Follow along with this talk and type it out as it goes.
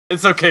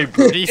It's okay,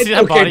 bro. Do you see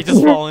that body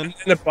just falling?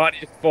 And the body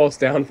just falls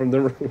down from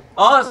the roof.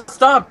 Oh,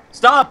 stop!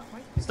 Stop!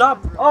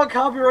 Stop! Oh,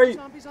 copyright!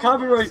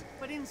 Copyright!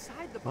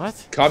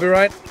 What?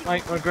 Copyright? My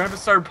grandpa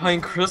started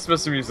playing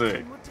Christmas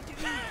music.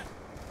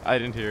 I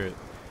didn't hear it.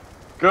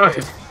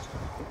 Good.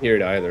 Hear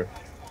it either.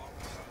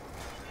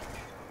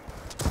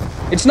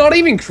 It's not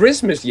even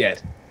Christmas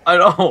yet. I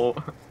know.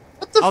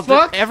 What the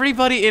fuck?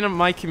 Everybody in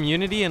my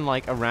community and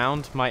like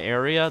around my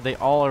area, they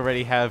all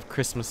already have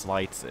Christmas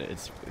lights.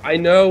 I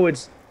know,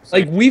 it's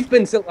like we've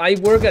been. I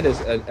work at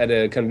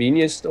a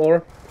convenience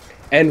store,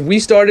 and we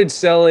started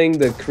selling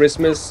the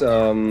Christmas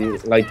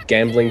like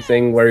gambling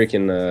thing where you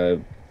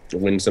can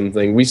win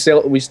something. We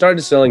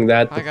started selling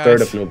that the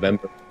 3rd of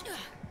November.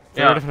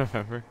 3rd of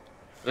November.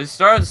 They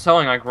started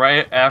selling like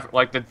right after,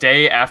 like the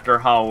day after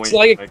Halloween. It's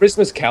like a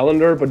Christmas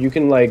calendar, but you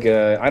can like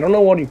I don't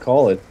know what you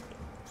call it.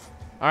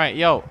 All right,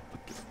 yo.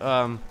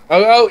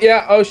 Oh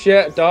yeah. Oh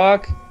shit,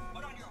 Doc.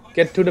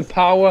 Get to the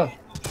power.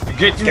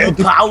 Get to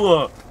the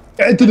power.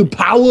 Get to the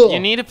power. You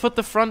need to put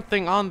the front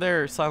thing on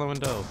there, Silent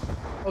Window.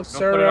 Oh,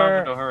 sir. Put it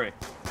on, no, hurry.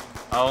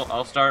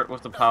 I'll start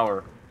with the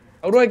power.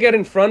 How do I get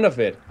in front of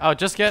it? Oh,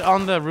 just get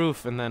on the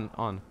roof and then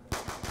on.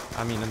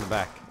 I mean, in the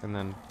back, and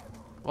then.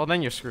 Well,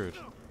 then you're screwed.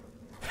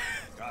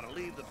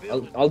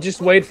 I'll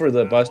just wait for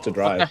the bus to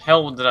drive. What the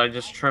hell did I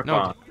just trip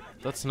on?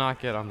 Let's not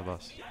get on the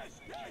bus.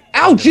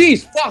 Ow,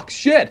 jeez, fuck,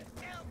 shit.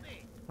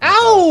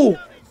 Ow!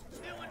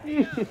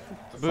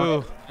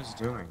 Boo. What is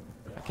doing?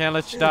 I can't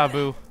let you die,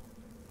 Boo.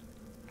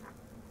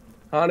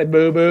 Honey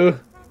Boo Boo.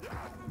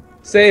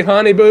 Save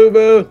Honey Boo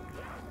Boo.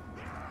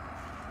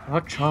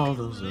 What child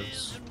is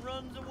this?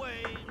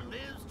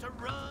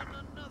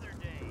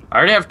 I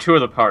already have 2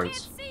 of the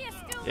parts.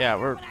 Yeah,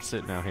 we're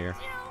sitting out here.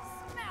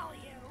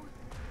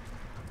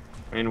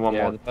 I need one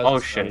more. Oh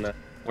shit.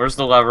 Where's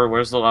the lever?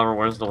 Where's the lever?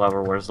 Where's the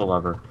lever? Where's the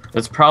lever?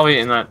 It's probably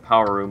in that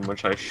power room,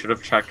 which I should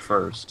have checked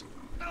first.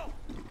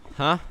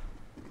 Huh?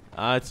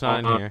 It's not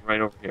in here.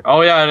 Right over here.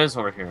 Oh yeah, it is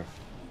over here.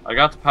 I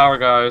got the power,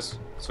 guys.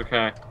 It's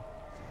okay.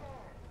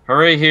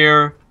 Hurry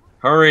here.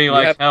 Hurry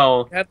like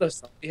hell. You have the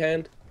zombie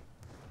hand?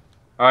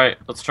 Alright,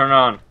 let's turn it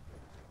on.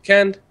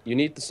 Ken, you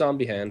need the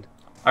zombie hand.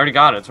 I already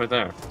got it. It's right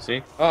there.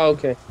 See? Oh,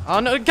 okay. Oh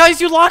no,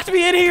 guys, you locked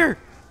me in here!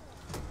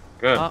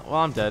 Good. Well,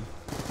 I'm dead.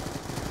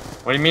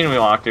 What do you mean we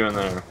locked you in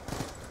there?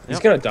 He's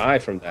gonna die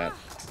from that.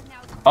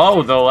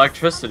 Oh, the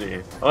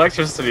electricity.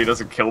 Electricity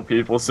doesn't kill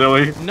people,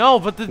 silly. No,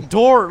 but the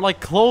door,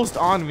 like, closed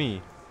on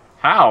me.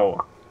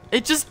 How?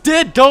 It just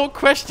did! Don't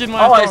question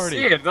my authority.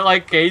 I see it. The,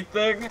 like, gate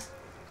thing?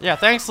 Yeah,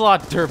 thanks a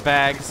lot,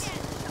 dirtbags.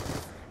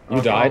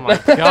 You died? Oh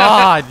my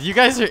god, you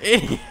guys are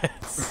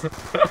idiots.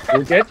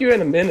 We'll get you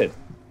in a minute.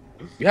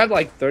 You have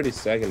like 30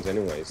 seconds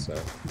anyway, so.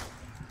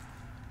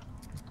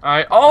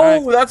 Alright.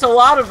 Oh, that's a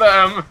lot of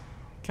them!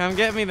 Come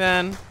get me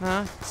then,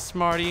 huh,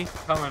 smarty?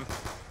 Coming.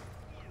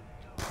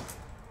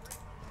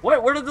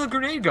 What? Where did the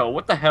grenade go?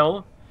 What the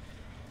hell?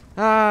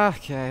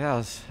 Okay,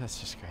 that's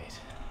just great.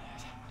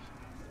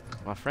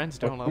 My friends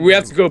don't love me. We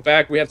have to go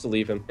back. We have to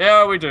leave him.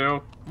 Yeah, we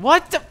do.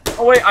 What the?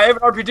 Oh wait, I have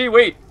an RPG.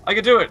 Wait, I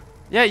can do it.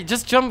 Yeah, you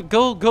just jump,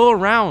 go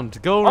around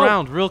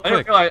real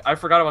quick. I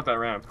forgot about that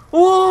ramp.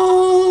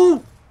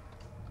 Ooh!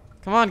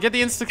 Come on, get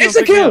the insta kill.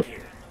 Insta kill!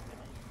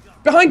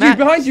 Behind you,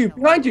 behind you,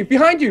 behind you,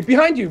 behind you,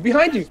 behind you,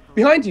 behind you,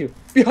 behind you,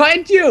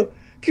 behind you!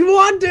 Come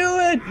on, do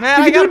it!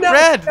 Man, I got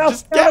red.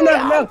 Just get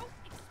no.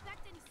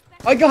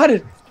 I got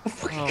it.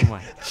 Oh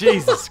my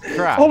Jesus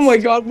Christ! Oh my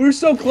God, we're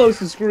so close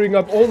to screwing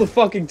up all the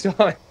fucking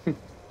time.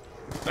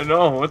 I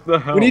know. What the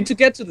hell? We need to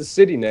get to the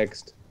city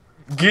next.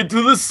 Get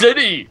to the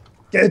city.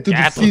 Get to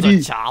the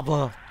city.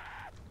 All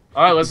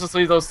right, let's just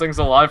leave those things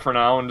alive for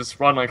now and just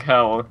run like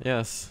hell.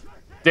 Yes.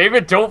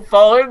 David, don't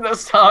fall in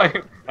this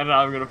time. And now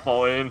I'm gonna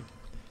fall in.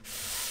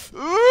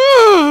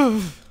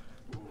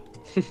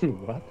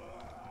 What?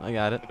 I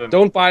got it.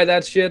 Don't buy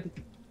that shit.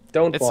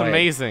 Don't buy it. It's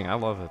amazing. I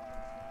love it.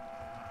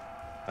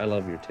 I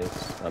love your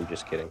tits. I'm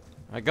just kidding.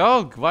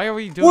 Go. Why are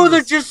we doing Whoa, they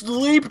this? just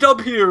leaped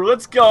up here.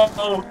 Let's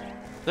go.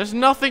 There's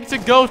nothing to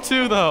go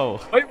to, though.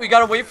 Wait, we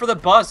gotta wait for the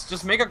bus.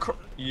 Just make a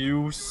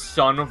You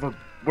son of a...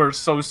 We're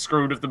so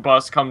screwed if the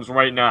bus comes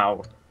right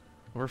now.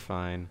 We're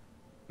fine.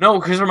 No,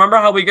 because remember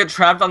how we get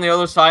trapped on the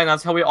other side and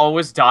that's how we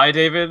always die,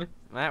 David?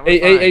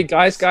 Hey,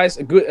 guys,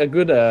 a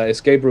good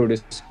escape route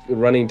is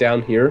running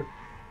down here.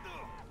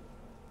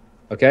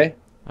 Okay?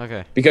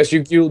 Okay. Because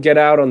you'll get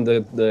out on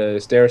the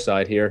stair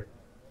side here.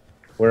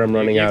 Where I'm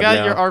running out now. You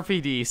got your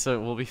RPD, so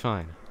we'll be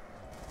fine.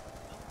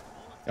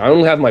 I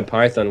only have my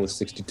Python with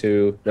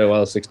 68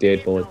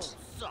 bullets.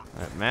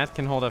 Alright, Matt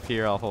can hold up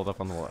here, I'll hold up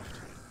on the left.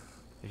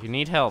 If you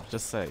need help,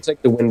 just say.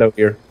 Take the window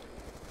here.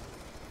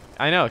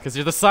 I know, because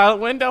you're the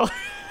silent window.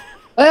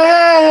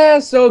 Ah,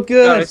 so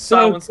good. Gotta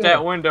silence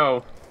that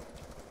window.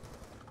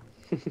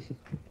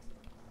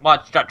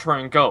 Watch that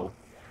train go.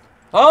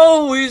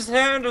 Oh, his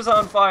hand is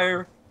on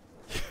fire.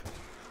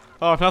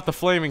 Oh, not the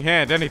flaming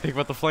hand. Anything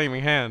but the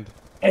flaming hand.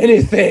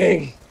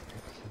 Anything.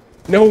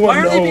 No one Why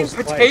are they being knows.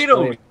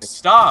 potatoes?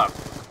 Stop.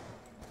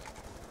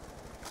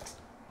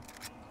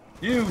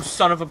 You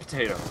son of a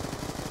potato.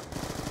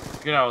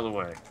 Get out of the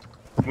way.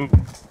 Move.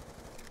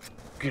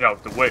 Get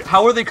out the way.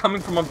 How are they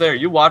coming from up there?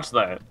 You watch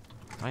that.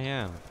 I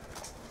am.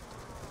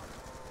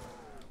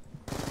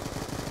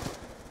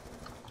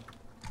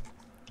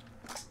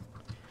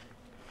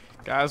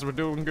 Guys, we're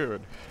doing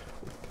good.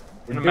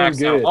 We're doing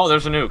good. Oh,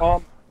 there's a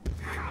nuke.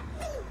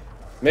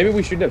 Maybe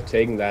we shouldn't have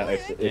taken that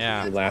if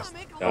Yeah. the last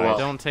well.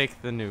 Don't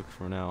take the nuke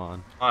from now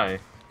on. Why?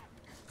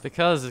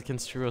 Because it can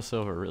screw us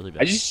over really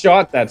bad. I just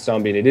shot that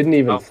zombie and it didn't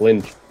even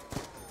flinch.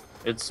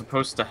 It's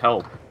supposed to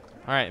help.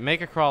 Alright,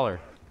 make a crawler.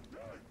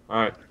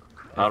 Alright.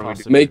 How do we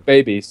do Make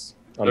babies.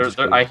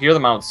 I hear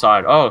them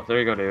outside. Oh, there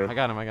you go, David. I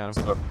got him.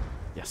 So,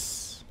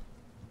 Yes.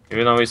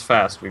 even though he's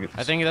fast,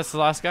 I think that's the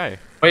last guy.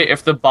 Wait,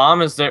 if the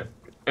bomb is there...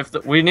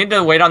 we need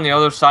to wait on the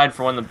other side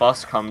for when the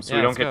bus comes so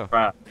we don't get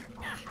trapped.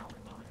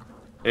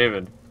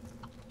 David.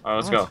 Alright,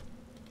 let's go.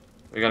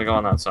 We gotta go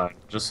on that side.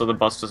 Just so the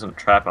bus doesn't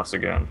trap us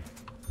again.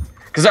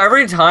 Because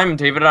every time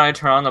David and I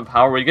turn on the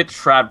power, we get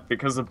trapped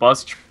because the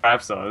bus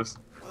traps us.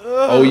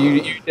 Oh,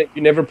 you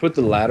never put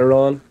the ladder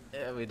on?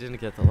 Yeah, we didn't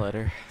get the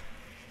ladder.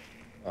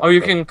 Oh,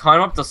 you can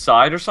climb up the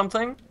side or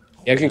something?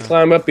 Yeah, you can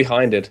climb up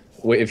behind it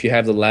if you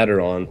have the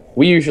ladder on.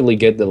 We usually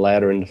get the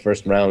ladder in the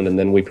first round and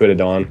then we put it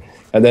on.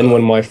 And then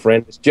when my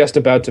friend is just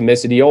about to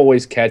miss it, he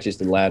always catches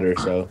the ladder,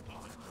 so...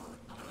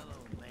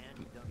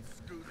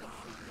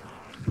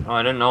 Oh,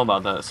 I didn't know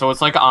about that. So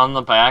it's like on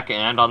the back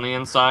and on the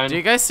inside? Do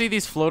you guys see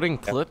these floating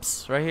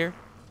clips right here?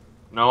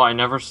 No, I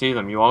never see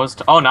them. You always...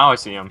 oh, now I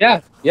see them.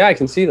 Yeah, I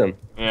can see them.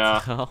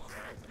 Yeah. Oh.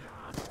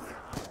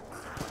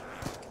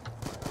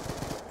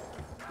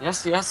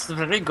 Yes,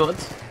 very good.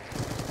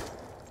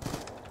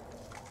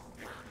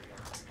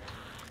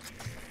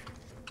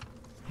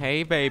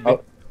 Hey, baby.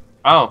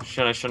 Oh,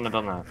 shit, I shouldn't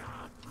have done that.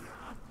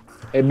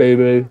 Hey,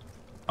 baby.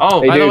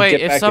 Oh, Hey, by the dude, way,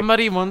 get if back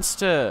somebody wants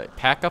to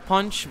pack a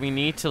punch, we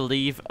need to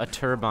leave a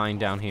turbine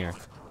down here.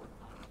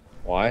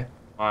 Why?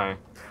 why?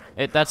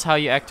 That's how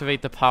you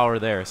activate the power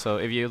there. So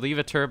if you leave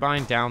a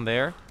turbine down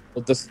there...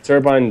 Well, this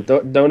turbine,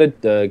 don't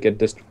it get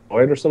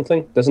destroyed or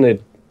something? Doesn't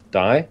it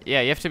die?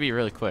 Yeah, you have to be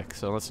really quick,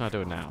 so let's not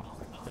do it now.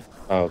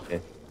 Oh,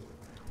 okay.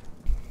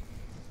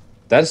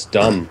 That's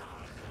dumb.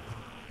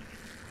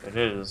 It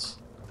is.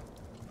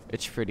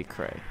 It's pretty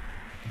cray.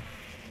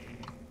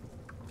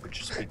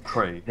 Which is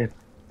cray.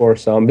 Poor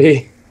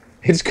zombie.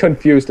 It's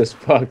confused as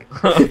fuck.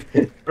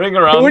 Bring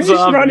around We're just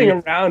zombie. running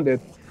around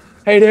it.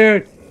 Hey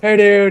dude, hey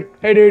dude,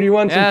 hey dude, you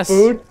want some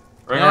food?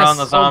 Bring around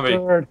the zombie.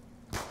 Oh, Gerd.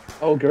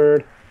 Oh,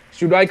 Gerd.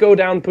 Should I go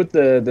down and put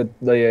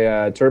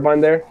the turbine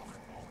there?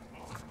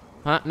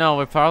 Huh? No,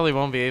 we probably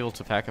won't be able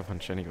to pack a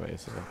punch anyway,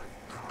 so...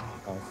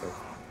 Okay.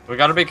 We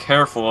gotta be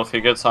careful if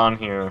he gets on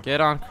here. Get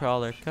on,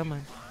 crawler. Come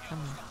on. Come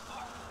on.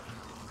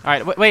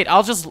 Alright, wait,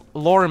 I'll just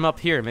lure him up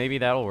here. Maybe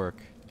that'll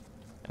work.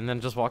 And then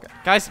just walk...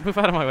 Guys, move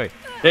out of my way.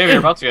 David, you're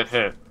about to get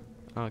hit.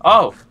 Okay.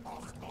 Oh!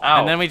 Ow.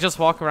 And then we just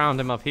walk around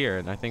him up here,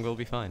 and I think we'll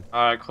be fine.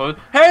 Alright, close.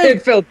 Hey!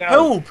 It fell down.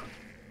 Help!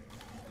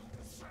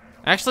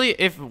 Actually,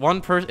 if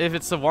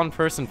it's a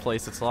one-person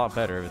place, it's a lot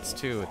better. If it's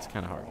two, it's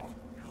kind of hard.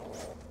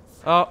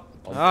 Oh.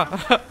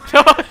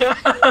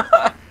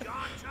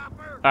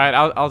 Alright,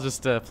 I'll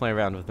just play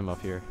around with them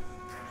up here.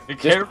 Be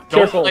careful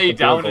don't lay with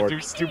the down and billboard. do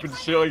stupid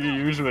shit like you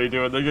usually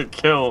do and they get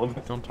killed.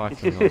 Don't talk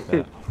to me like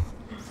that.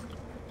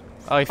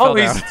 Oh, he fell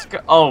down.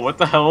 Oh, what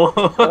the hell?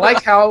 I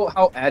like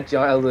how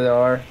agile they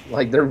are.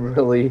 Like, they're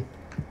really...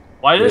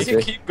 Why does he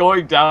Crazy. keep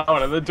going down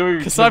and then doing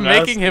Because I'm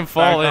making him gymnastics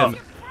fall back in.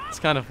 up? It's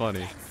kind of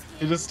funny.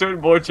 He's just doing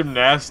more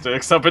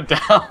gymnastics up and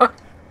down.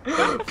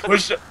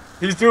 Push.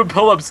 He's doing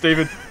pull-ups,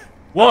 David.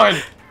 1.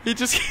 He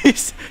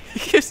keeps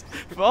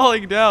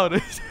falling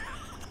down.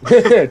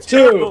 2.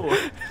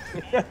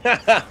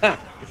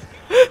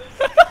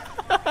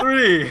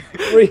 3.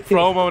 3.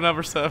 Promo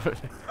number 7.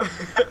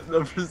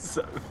 Number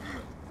 7.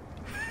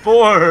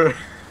 4.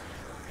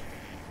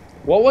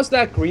 What was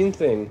that green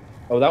thing?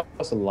 Oh, that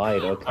was a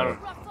light. I Okay.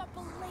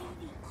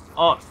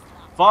 don't.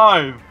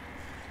 5.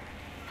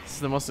 This is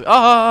the most.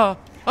 Oh!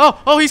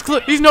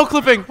 He's no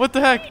clipping. What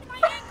the heck?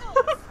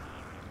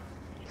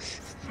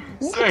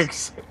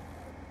 6.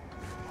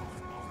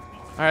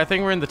 All right, I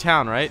think we're in the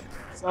town, right?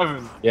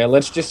 7. Yeah,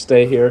 let's just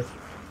stay here.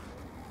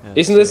 Yeah,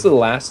 Isn't this the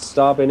last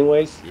stop,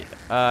 anyways?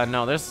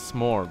 No, there's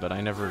more, but I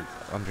never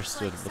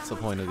understood what's the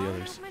point of the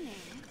others.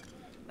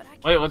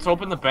 Wait, let's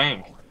open the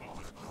bank.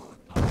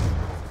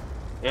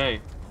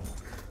 Yay.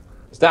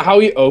 Is that how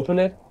you open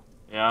it?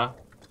 Yeah.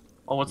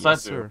 Oh, what's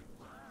Yes, that do?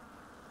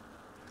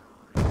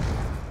 sir.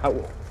 How,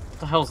 What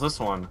the hell's this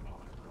one?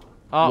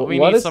 Oh, we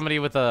what need is- somebody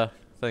with a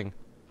thing.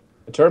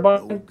 a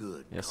turbine?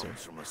 Good Yes, sir.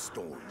 comes from a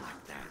storm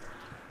like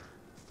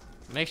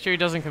that. Make sure he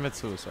doesn't commit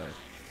suicide.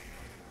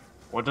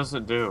 What does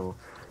it do?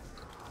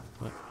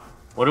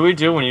 What do we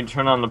do when you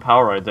turn on the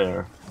power right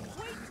there?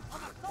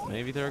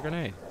 Maybe they're a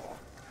grenade.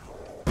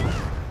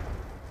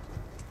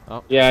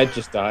 Yeah, I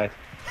just died.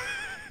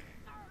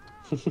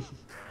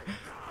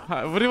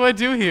 What do I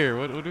do here?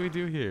 What do we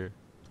do here?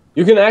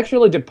 You can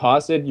actually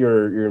deposit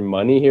your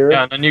money here.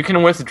 Yeah, and then you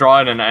can withdraw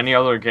it in any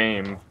other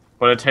game,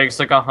 but it takes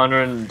like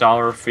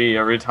 $100 fee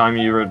every time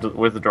you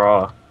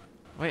withdraw.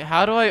 Wait,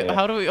 how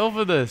do we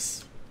open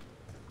this?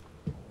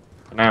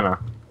 Banana.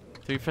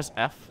 Do we press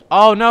F?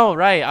 Oh no,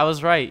 right. I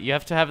was right. You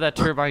have to have that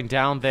turbine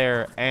down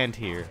there and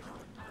here.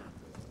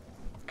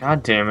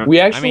 God damn it. We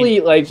actually,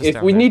 like,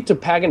 if we there. need to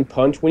pack and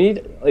punch, we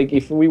need, like,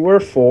 if we were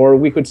 4,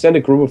 we could send a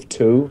group of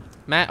 2.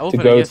 Matt, open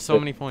it. You have so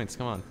many points.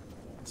 Come on.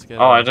 Let's get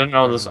I didn't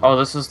know this. Oh,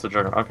 this is the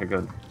journal. Okay,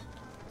 good.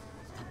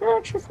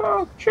 I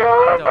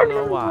don't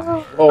know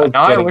why. Oh,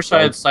 now I wish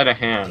I had sleight of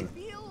hand.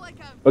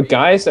 But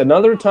guys,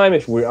 another time,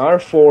 if we are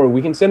 4,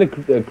 we can send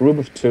a group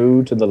of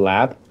 2 to the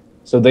lab,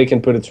 so they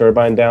can put a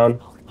turbine down.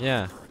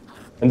 Yeah.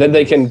 And then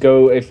they can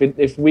go, if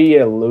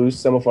we lose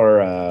some of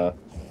our,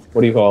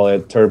 what do you call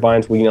it,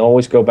 turbines, we can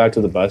always go back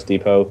to the bus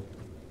depot.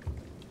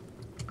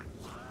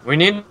 I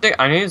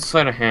need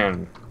sleight of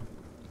hand.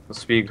 The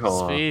speed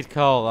cola. Speed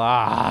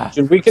cola.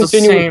 Should we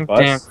continue with the bus?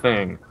 Damn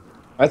thing.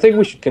 I think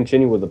we should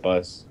continue with the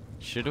bus.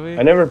 Should we?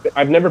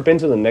 I've never been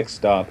to the next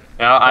stop.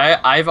 Yeah,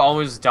 I've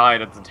always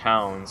died at the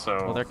town, so.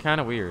 Well, they're kind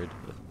of weird.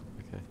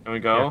 Okay. Can we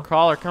go? Yeah,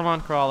 crawler, come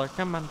on, crawler,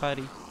 come on,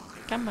 buddy,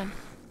 come on.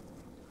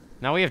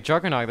 Now we have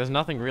Juggernaut. There's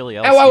nothing really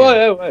else.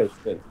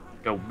 Wait.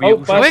 Go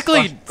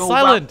quickly, go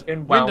silent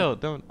and window.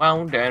 Don't.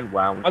 Wound and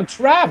wound. I'm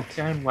trapped.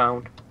 And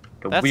wound.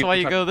 That's why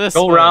you go this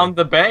Go way. around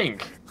the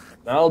bank.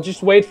 I'll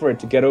just wait for it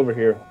to get over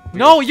here.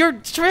 No, you're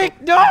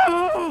tricked.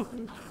 No.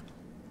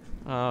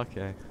 Oh,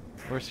 okay.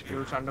 We're screwed.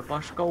 Wheels on the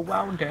bus go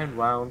wound and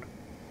wound.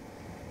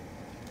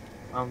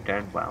 Wound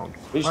and wound.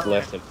 We just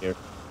left him here.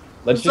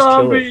 Let's just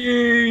kill him.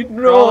 Zombie!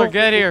 No! Crawler,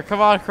 get here.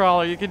 Come on,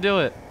 crawler. You can do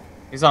it.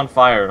 He's on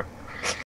fire.